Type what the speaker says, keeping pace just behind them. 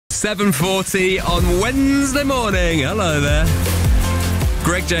7:40 on Wednesday morning. Hello there.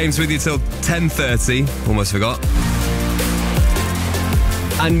 Greg James with you till 10:30. Almost forgot.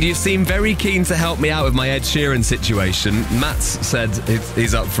 And you seem very keen to help me out with my Ed Sheeran situation. Matt's said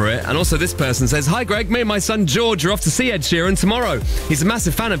he's up for it. And also this person says, "Hi Greg, me and my son George are off to see Ed Sheeran tomorrow. He's a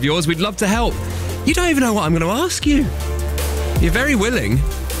massive fan of yours. We'd love to help." You don't even know what I'm going to ask you. You're very willing.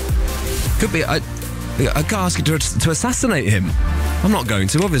 Could be... I can't ask you to assassinate him. I'm not going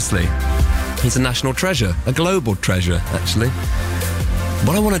to, obviously. He's a national treasure. A global treasure, actually.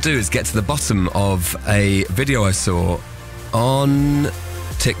 What I want to do is get to the bottom of a video I saw on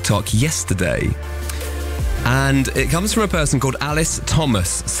TikTok yesterday. And it comes from a person called Alice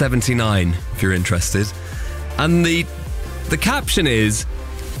Thomas, 79, if you're interested. And the caption is,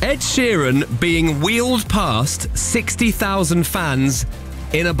 Ed Sheeran being wheeled past 60,000 fans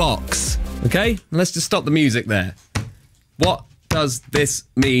in a box. Okay? Let's just stop the music there. What does this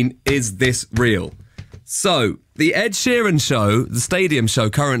mean? Is this real? So, the Ed Sheeran show, the stadium show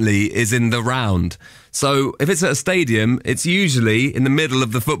currently, is in the round. So, if it's at a stadium, it's usually in the middle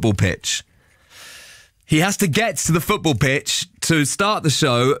of the football pitch. He has to get to the football pitch to start the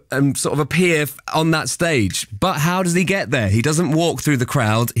show and sort of appear on that stage. But how does he get there? He doesn't walk through the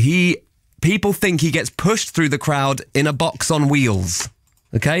crowd. People think he gets pushed through the crowd in a box on wheels.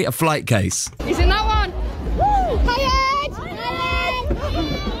 Okay? A flight case. He's in that one. Woo! Hi, Ed!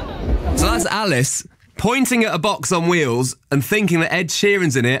 So that's Alice pointing at a box on wheels and thinking that Ed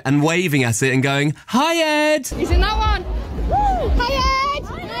Sheeran's in it and waving at it and going, "Hi, Ed!" He's in that one. Woo! Hi, Ed!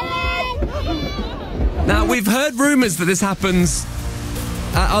 Now, we've heard rumours that this happens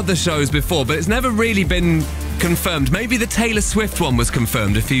at other shows before, but it's never really been confirmed. Maybe the Taylor Swift one was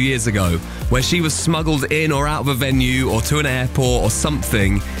confirmed a few years ago, where she was smuggled in or out of a venue or to an airport or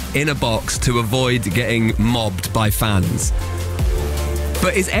something in a box to avoid getting mobbed by fans.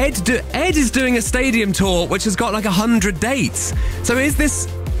 But Ed is doing a stadium tour which has got like 100 dates. So is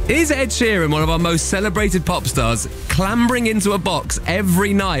Ed Sheeran, one of our most celebrated pop stars, clambering into a box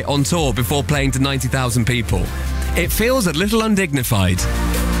every night on tour before playing to 90,000 people? It feels a little undignified.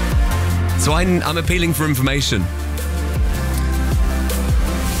 So I'm appealing for information.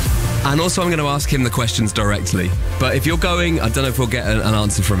 And also I'm going to ask him the questions directly. But if you're going, I don't know if we'll get an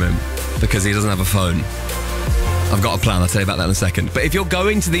answer from him because he doesn't have a phone. I've got a plan, I'll tell you about that in a second. But if you're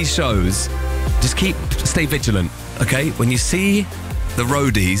going to these shows, just stay vigilant, okay? When you see the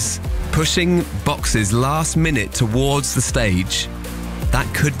roadies pushing boxes last minute towards the stage, that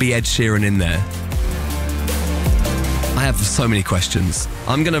could be Ed Sheeran in there. I have so many questions.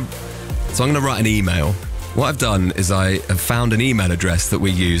 I'm going to write an email. What I've done is I have found an email address that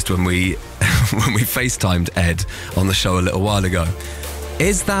we used when we FaceTimed Ed on the show a little while ago.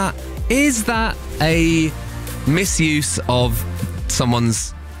 Is that a misuse of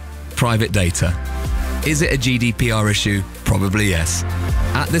someone's private data? Is it a GDPR issue? Probably yes.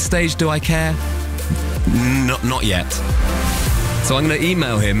 At this stage, do I care? Not yet. So I'm going to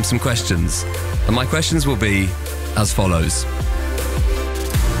email him some questions. And my questions will be as follows.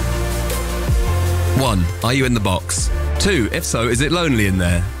 1. Are you in the box? 2. If so, is it lonely in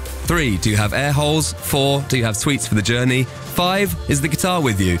there? 3. Do you have air holes? 4. Do you have sweets for the journey? 5. Is the guitar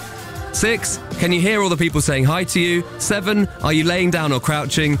with you? 6. Can you hear all the people saying hi to you? 7. Are you laying down or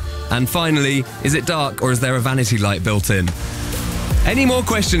crouching? And finally, is it dark or is there a vanity light built in? Any more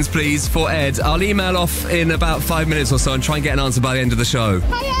questions, please, for Ed? I'll email off in about 5 minutes or so and try and get an answer by the end of the show.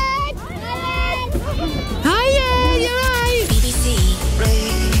 Hi, Ed! Hi, Ed! You're right! BBC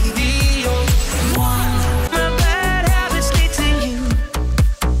Radio 1. My bad habits lead to you.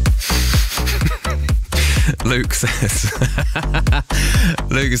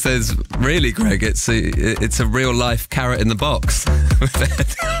 Luke says, really, Greg, it's a real life carrot in the box.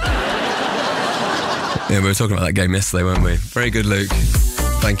 Yeah, we were talking about that game yesterday, weren't we? Very good, Luke.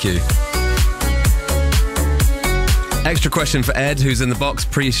 Thank you. Extra question for Ed, who's in the box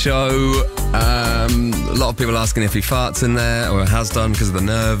pre-show. A lot of people asking if he farts in there or has done because of the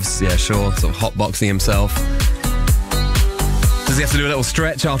nerves. Yeah, sure. Sort of hotboxing himself. Does he have to do a little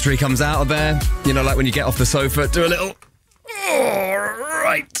stretch after he comes out of there? You know, like when you get off the sofa, do a little... All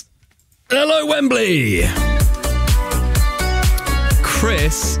right. Hello, Wembley.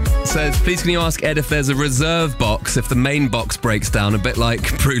 Chris says, please can you ask Ed if there's a reserve box if the main box breaks down, a bit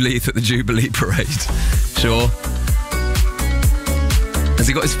like Brew Leith at the Jubilee Parade. Sure. Has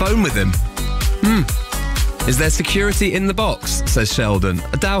he got his phone with him? Is there security in the box, says Sheldon.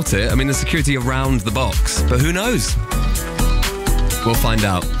 I doubt it. I mean, there's security around the box, but who knows? We'll find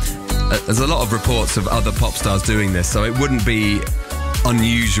out. There's a lot of reports of other pop stars doing this, so it wouldn't be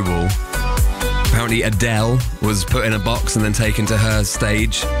unusual Apparently Adele was put in a box and then taken to her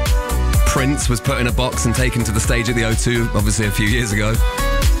stage. Prince was put in a box and taken to the stage at the O2, obviously a few years ago.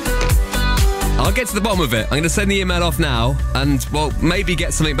 I'll get to the bottom of it. I'm going to send the email off now and, well, maybe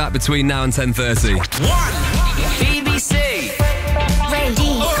get something back between now and 10:30. BBC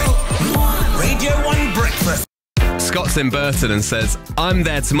Radio 1 Breakfast. Scott's in Burton and says, I'm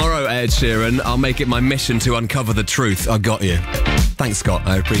there tomorrow, Ed Sheeran. I'll make it my mission to uncover the truth. I got you. Thanks, Scott.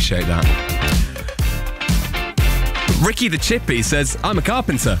 I appreciate that. Ricky the Chippy says, I'm a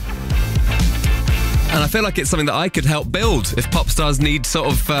carpenter. And I feel like it's something that I could help build if pop stars need sort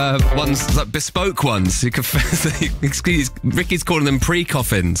of ones, like bespoke ones. You could, Ricky's calling them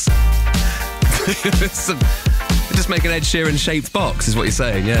pre-coffins. Just make an Ed Sheeran shaped box is what you're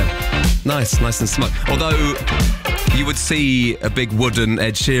saying, yeah. Nice and smart. Although you would see a big wooden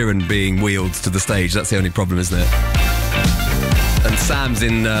Ed Sheeran being wheeled to the stage. That's the only problem, isn't it? And Sam's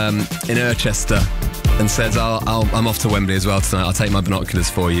in Irchester and says, I'm off to Wembley as well tonight. I'll take my binoculars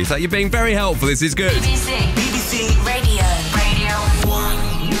for you. So you're being very helpful. This is good. BBC Radio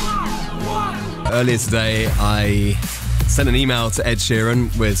 1. Earlier today, I sent an email to Ed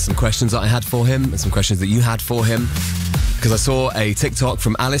Sheeran with some questions that I had for him and some questions that you had for him, because I saw a TikTok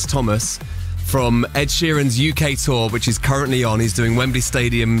from Alice Thomas from Ed Sheeran's UK tour, which is currently on. He's doing Wembley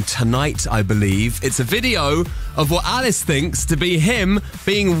Stadium tonight, I believe. It's a video of what Alice thinks to be him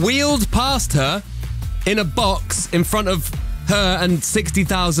being wheeled past her in a box in front of her and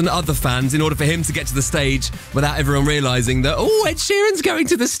 60,000 other fans in order for him to get to the stage without everyone realising that, oh, Ed Sheeran's going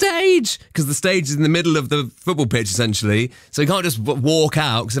to the stage. Because the stage is in the middle of the football pitch, essentially. So he can't just walk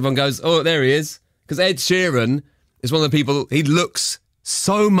out because everyone goes, oh, there he is. Because Ed Sheeran is one of the people, he looks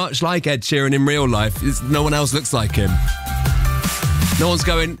so much like Ed Sheeran in real life. No one else looks like him. No one's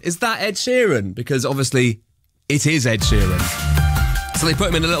going, is that Ed Sheeran? Because obviously it is Ed Sheeran. So they put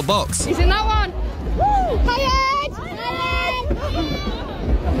him in a little box. He's in that one. Woo! Hi, Ed!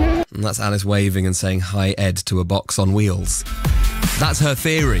 And that's Alice waving and saying hi, Ed, to a box on wheels. That's her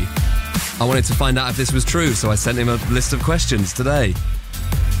theory. I wanted to find out if this was true, so I sent him a list of questions today.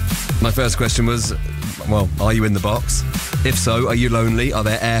 My first question was, well, are you in the box? If so, are you lonely? Are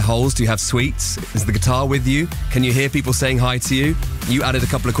there air holes? Do you have sweets? Is the guitar with you? Can you hear people saying hi to you? You added a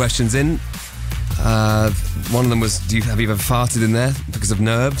couple of questions in. One of them was, have you ever farted in there because of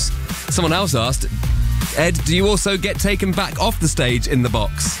nerves? Someone else asked, Ed, do you also get taken back off the stage in the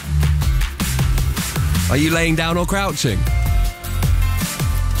box? Are you laying down or crouching?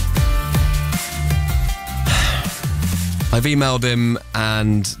 I've emailed him,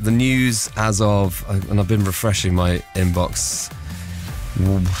 and the news as of, and I've been refreshing my inbox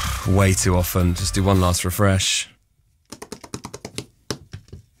way too often. Just do one last refresh.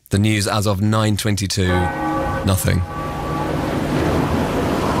 The news as of 9:22, nothing.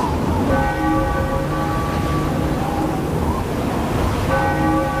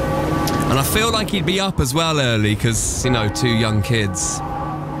 And I feel like he'd be up as well early because, you know, 2 young kids.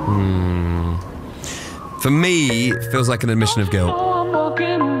 For me, it feels like an admission of guilt.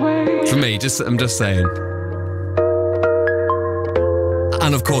 For me, I'm just saying.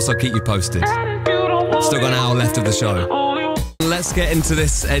 And of course, I'll keep you posted. Still got an hour left of the show. Let's get into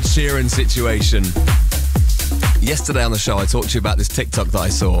this Ed Sheeran situation. Yesterday on the show, I talked to you about this TikTok that I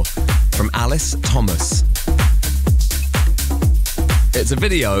saw from Alice Thomas. It's a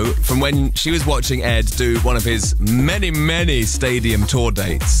video from when she was watching Ed do one of his many, many stadium tour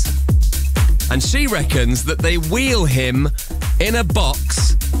dates. And she reckons that they wheel him in a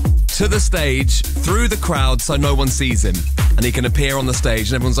box to the stage through the crowd so no one sees him. And he can appear on the stage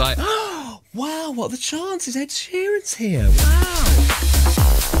and everyone's like, oh, wow, what are the chances? Ed Sheeran's here. Wow.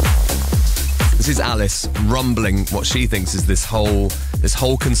 This is Alice rumbling what she thinks is this whole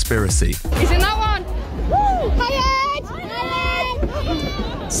conspiracy. He's in that one. Woo! Hi, Ed!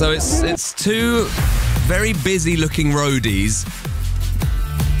 So it's 2 very busy looking roadies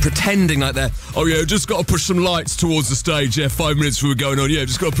pretending like they're, oh yeah, just got to push some lights towards the stage, 5 minutes before we're going on,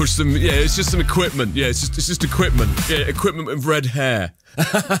 just got to push some, it's just some equipment, it's just equipment, equipment with red hair.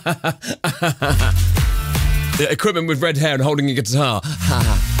 Equipment with red hair and holding a guitar.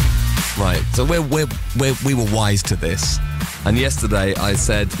 Right, so we were wise to this. And yesterday I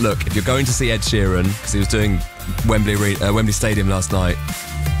said, look, if you're going to see Ed Sheeran, because he was doing Wembley Stadium last night,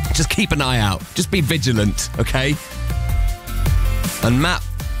 just keep an eye out, just be vigilant, okay? And Matt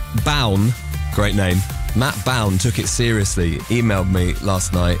Bown, great name, Matt Bown took it seriously, emailed me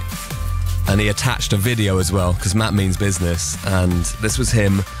last night, and he attached a video as well, because Matt means business, and this was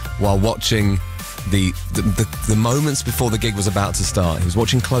him while watching the moments before the gig was about to start. He was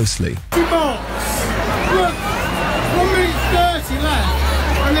watching closely. Look, 1 minute 30 left,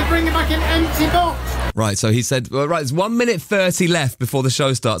 and they're bringing back back an empty box. Right, so he said, well, right, it's 1 minute 30 left before the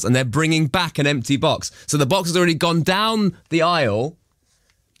show starts, and they're bringing back an empty box. So the box has already gone down the aisle,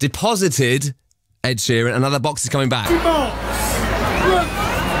 deposited Ed Sheeran, another box is coming back. Box. Look,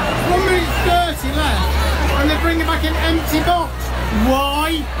 1 minute 30 left, and they're bringing back an empty box.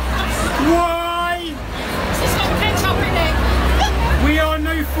 Why? Why? It's got ketchup in it. We are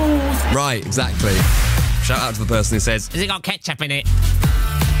no fools. Right, exactly. Shout out to the person who says, Has it got ketchup in it?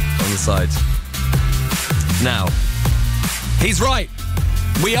 on the side. Now, he's right.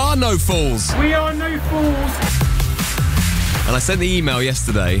 We are no fools. We are no fools. And I sent the email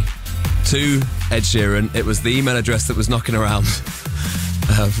yesterday to Ed Sheeran. It was the email address that was knocking around.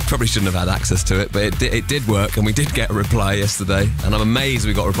 Probably shouldn't have had access to it, but it did work, and we did get a reply yesterday. And I'm amazed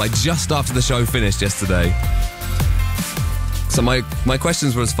we got a reply just after the show finished yesterday. So my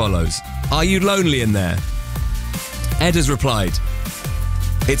questions were as follows. Are you lonely in there? Ed has replied,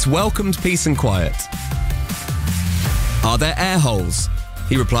 it's welcomed peace and quiet. Are there air holes?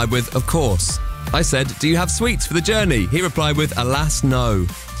 He replied with, of course. I said, do you have sweets for the journey? He replied with, alas, no.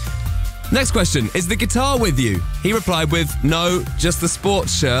 Next question, is the guitar with you? He replied with, no, just the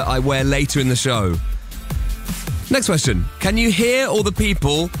sports shirt I wear later in the show. Next question, can you hear all the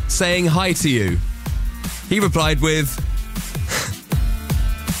people saying hi to you? He replied with,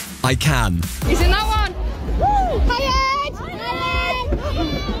 I can. Is it that one? Woo! Hi, Ed!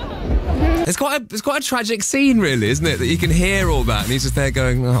 It's quite a tragic scene, really, isn't it? That you can hear all that, and he's just there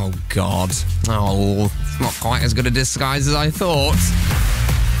going, oh, God. Oh, it's not quite as good a disguise as I thought.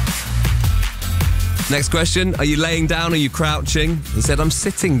 Next question, are you laying down, are you crouching? He said, I'm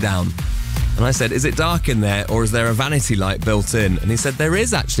sitting down. And I said, is it dark in there, or is there a vanity light built in? And he said, there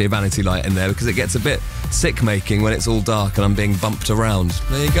is actually a vanity light in there, because it gets a bit sick-making when it's all dark and I'm being bumped around.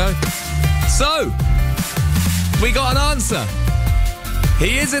 There you go. So, we got an answer.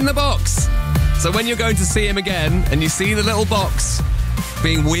 He is in the box. So when you're going to see him again and you see the little box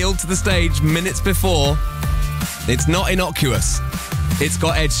being wheeled to the stage minutes before, it's not innocuous. It's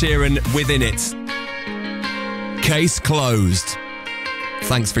got Ed Sheeran within it. Case closed.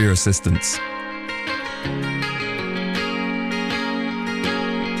 Thanks for your assistance.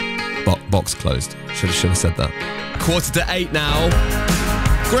 Box closed. Should have said that. 7:45 now.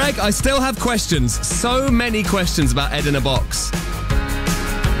 Greg, I still have questions. So many questions about Ed in a box.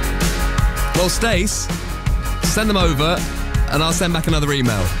 Well, Stace, send them over and I'll send back another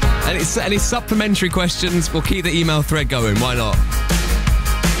email. Any supplementary questions, we'll keep the email thread going. Why not?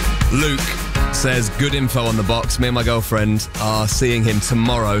 Luke says, good info on the box. Me and my girlfriend are seeing him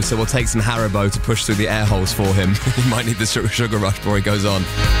tomorrow, so we'll take some Haribo to push through the air holes for him. He might need the sugar rush before he goes on.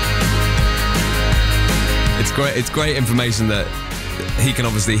 It's great information that he can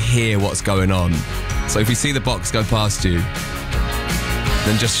obviously hear what's going on. So if you see the box go past you,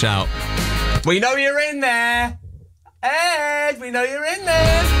 then just shout, we know you're in there! Ed, we know you're in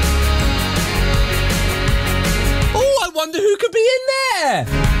there! Oh, I wonder who could be in there!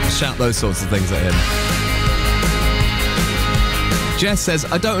 Shout those sorts of things at him. Jess says,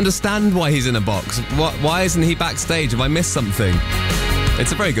 I don't understand why he's in a box. Why isn't he backstage? Have I missed something?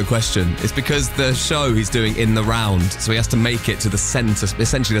 It's a very good question. It's because the show he's doing in the round, so he has to make it to the centre,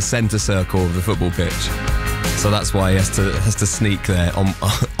 essentially the centre circle of the football pitch. So that's why he has to sneak there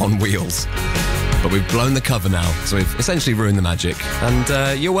on wheels. But we've blown the cover now, so we've essentially ruined the magic.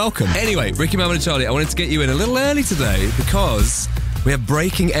 And you're welcome. Anyway, Ricky, Mum and Charlie, I wanted to get you in a little early today because we have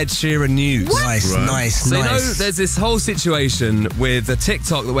breaking Ed Sheeran news. What? Nice. So you know, there's this whole situation with a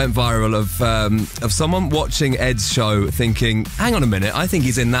TikTok that went viral of someone watching Ed's show thinking, hang on a minute, I think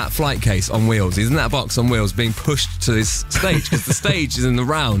he's in that flight case on wheels. He's in that box on wheels being pushed to his stage, because the stage is in the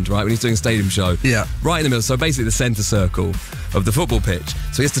round, right, when he's doing a stadium show. Yeah. Right in the middle, so basically the centre circle of the football pitch.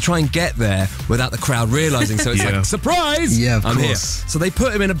 So he has to try and get there without the crowd realising. So it's like, surprise! Yeah, of I'm course. here. So they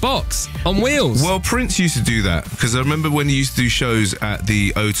put him in a box on wheels. Well, Prince used to do that, because I remember when he used to do shows at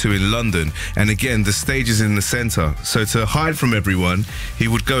the O2 in London, and again, the stage is in the centre. So to hide from everyone, he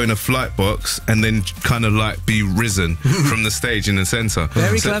would go in a flight box and then kind of like be risen from the stage in the centre.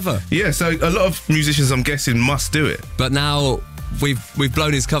 Very clever. Yeah, so a lot of musicians, I'm guessing, must do it. But now we've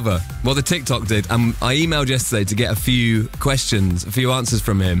blown his cover. Well, the TikTok did. I emailed yesterday to get a few answers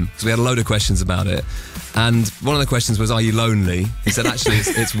from him, because we had a load of questions about it. And one of the questions was, are you lonely? He said, actually,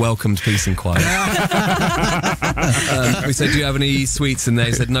 it's welcomed peace and quiet. We said, do you have any sweets in there?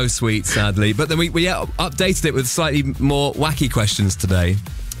 He said, no sweets, sadly. But then we updated it with slightly more wacky questions today,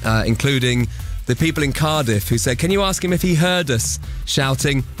 including the people in Cardiff who said, can you ask him if he heard us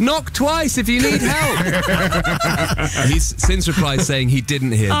shouting, knock twice if you need help? He's since replied saying he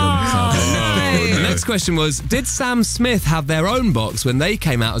didn't hear them. And Next question was, did Sam Smith have their own box when they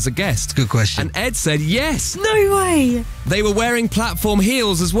came out as a guest? Good question. And Ed said yes. No way. They were wearing platform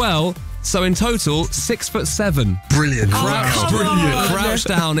heels as well. So in total, 6'7". Brilliant. Crouched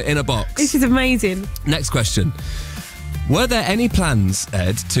down in a box. This is amazing. Next question. Were there any plans,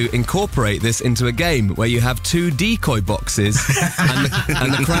 Ed, to incorporate this into a game where you have 2 decoy boxes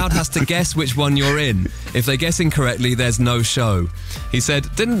and the crowd has to guess which one you're in? If they guess incorrectly, there's no show. He said,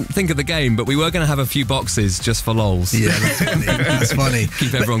 didn't think of the game, but we were going to have a few boxes just for lols. Yeah, that's funny.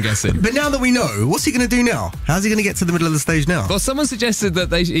 Keep everyone guessing. But now that we know, what's he going to do now? How's he going to get to the middle of the stage now? Well, someone suggested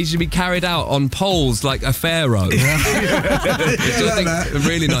that he should be carried out on poles like a pharaoh. Which I think a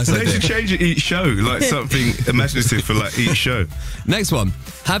really nice They idea. should change it each show, like something imaginative for like each show. Next one.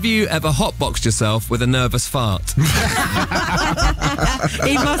 Have you ever hotboxed yourself with a nervous fart? He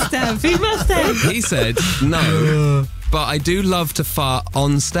must have. He must have. He said no. But I do love to fart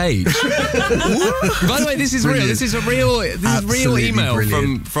on stage. By the way, this is real. This is a real email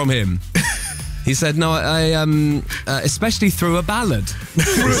from him. He said, no, I especially through a ballad.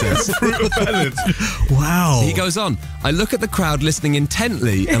 Through a ballad. Wow. He goes on, I look at the crowd listening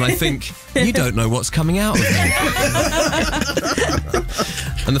intently and I think, you don't know what's coming out of me.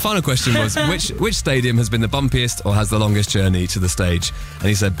 And the final question was, which stadium has been the bumpiest or has the longest journey to the stage? And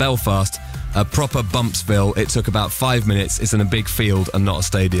he said, Belfast, a proper Bumpsville. It took about 5 minutes. It's in a big field and not a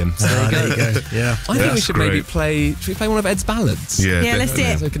stadium. So there you go. Yeah. I think we That's should great. maybe play. Should we play one of Ed's ballads? Yeah, let's do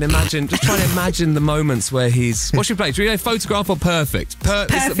it. So I can imagine. Just try to imagine the moments where he's. What should we play? Should we play photograph or perfect?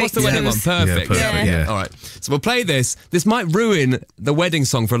 Perfect. What's the wedding one? Perfect. Yeah, perfect, yeah. All right. So we'll play this. This might ruin the wedding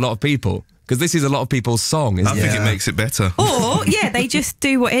song for a lot of people because this is a lot of people's song. I Isn't it? think it makes it better. Or, yeah, they just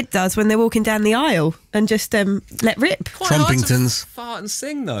do what Ed does when they're walking down the aisle and just let rip. Quite hard to Trumpingtons. fart and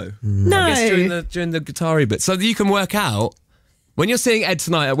sing though. No. I guess during the guitar-y bit, so that you can work out when you're seeing Ed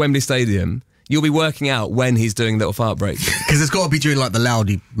tonight at Wembley Stadium. You'll be working out when he's doing little fart breaks. Because it's got to be during like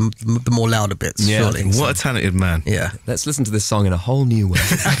the more louder bits. Yeah, surely. I think so. What a talented man. Yeah. Let's listen to this song in a whole new way.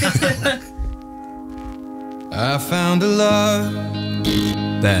 I found a love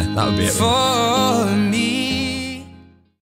There, that would be it. for me.